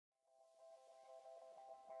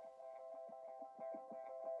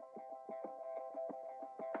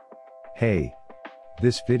Hey!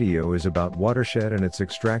 This video is about watershed and its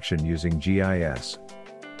extraction using GIS.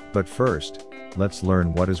 But first, let's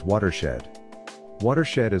learn what is watershed.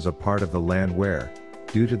 Watershed is a part of the land where,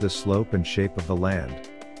 due to the slope and shape of the land,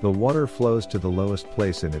 the water flows to the lowest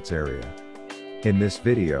place in its area. In this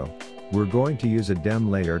video, we're going to use a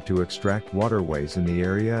DEM layer to extract waterways in the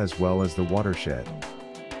area as well as the watershed.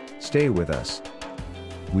 Stay with us.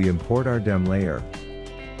 We import our DEM layer.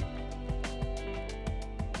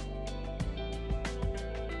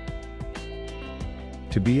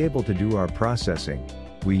 To be able to do our processing,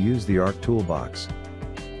 we use the Arc toolbox.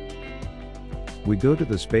 We go to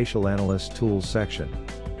the Spatial Analyst Tools section.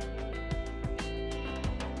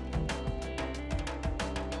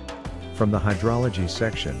 From the Hydrology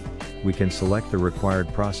section, we can select the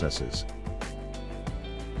required processes.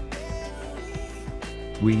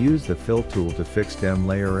 We use the Fill tool to fix DEM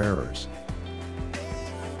layer errors.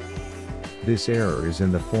 This error is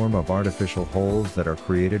in the form of artificial holes that are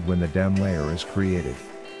created when the DEM layer is created.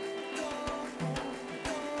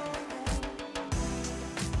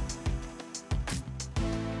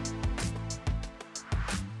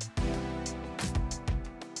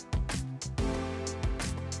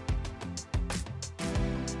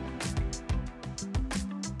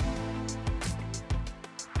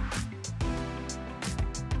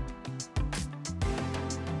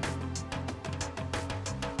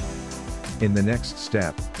 In the next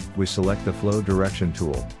step, we select the Flow Direction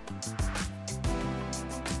tool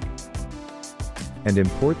and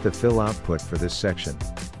import the fill output for this section.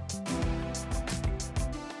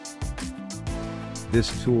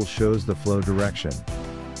 This tool shows the flow direction.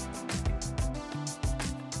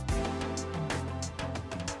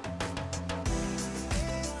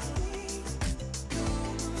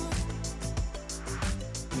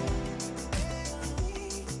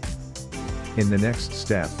 In the next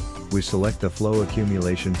step, we select the Flow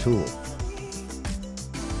Accumulation tool.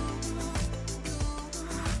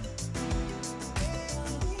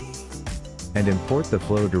 And import the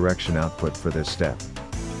flow direction output for this step.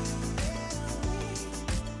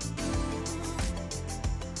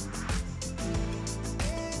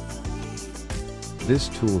 This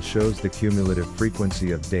tool shows the cumulative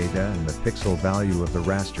frequency of data and the pixel value of the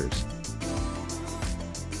rasters.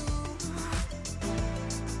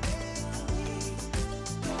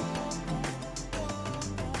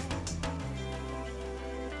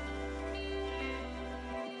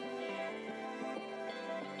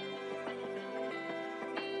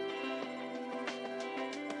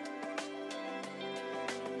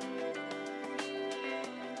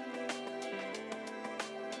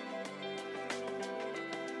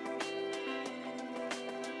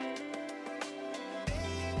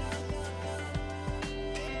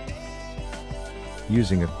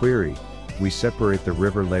 Using a query, we separate the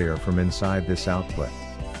river layer from inside this output.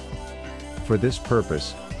 For this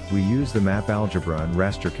purpose, we use the Map Algebra and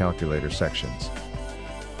Raster Calculator sections.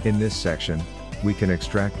 In this section, we can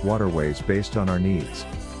extract waterways based on our needs.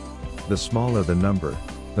 The smaller the number,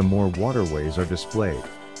 the more waterways are displayed.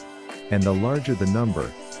 And the larger the number,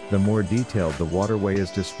 the more detailed the waterway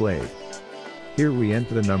is displayed. Here we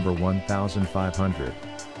enter the number 1500.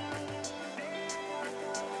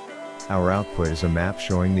 Our output is a map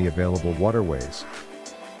showing the available waterways.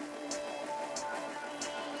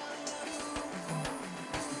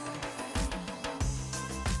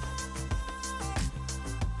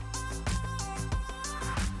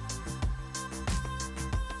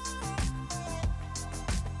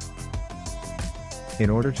 In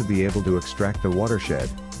order to be able to extract the watershed,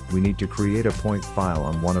 we need to create a point file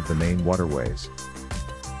on one of the main waterways.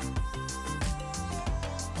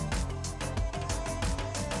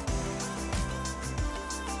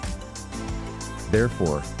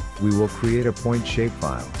 Therefore, we will create a point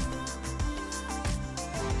shapefile.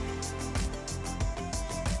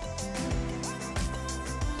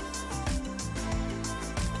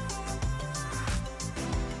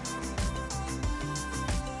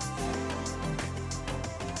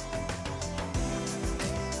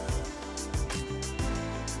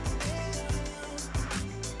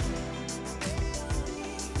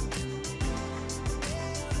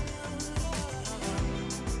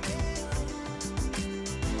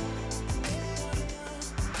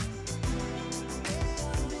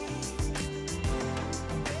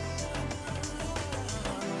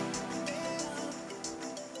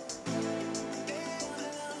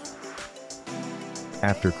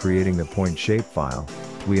 After creating the point shapefile,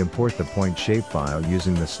 we import the point shapefile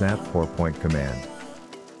using the snap point command.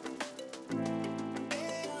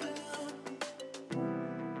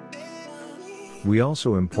 We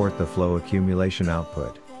also import the flow accumulation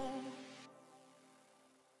output.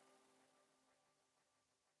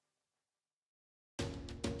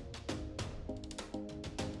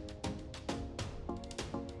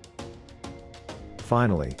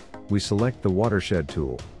 Finally, we select the Watershed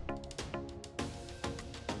tool.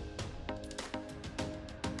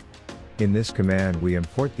 In this command we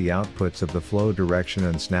import the outputs of the flow direction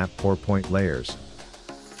and snap pour point layers.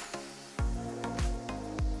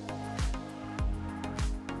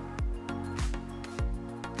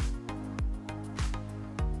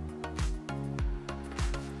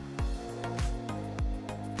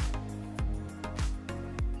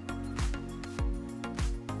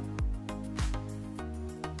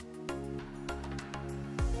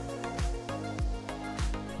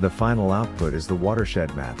 The final output is the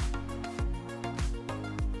watershed map.